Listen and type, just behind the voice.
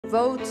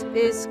Vote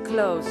is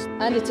closed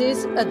and it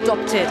is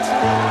adopted.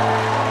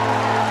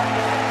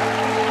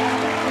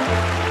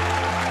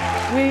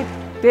 We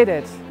did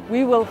it.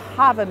 We will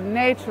have a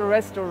nature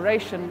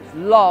restoration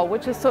law,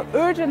 which is so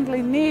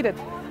urgently needed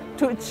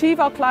to achieve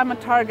our climate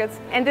targets.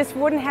 And this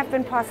wouldn't have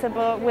been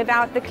possible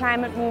without the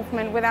climate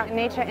movement, without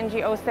nature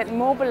NGOs that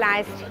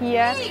mobilized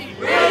here.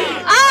 We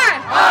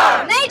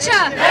are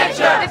nature,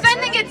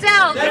 defending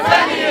itself.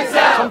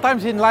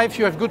 Sometimes in life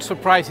you have good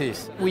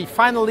surprises. We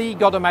finally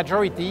got a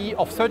majority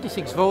of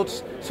 36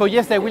 votes. So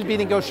yes, there will be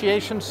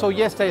negotiations. So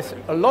yes, there's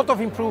a lot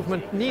of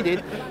improvement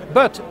needed.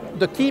 But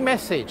the key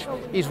message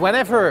is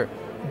whenever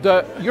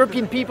the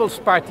European People's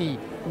Party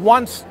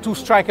wants to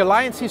strike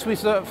alliances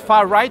with the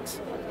far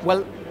right,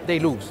 well, they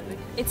lose.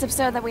 It's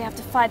absurd that we have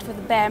to fight for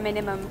the bare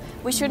minimum.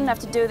 We shouldn't have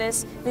to do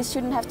this. This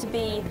shouldn't have to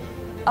be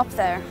up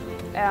there.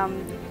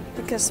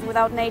 Because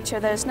without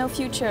nature there's no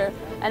future,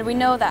 and we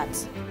know that.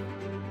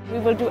 We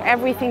will do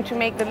everything to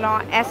make the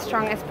law as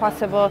strong as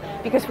possible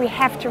because we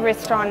have to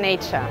restore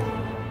nature.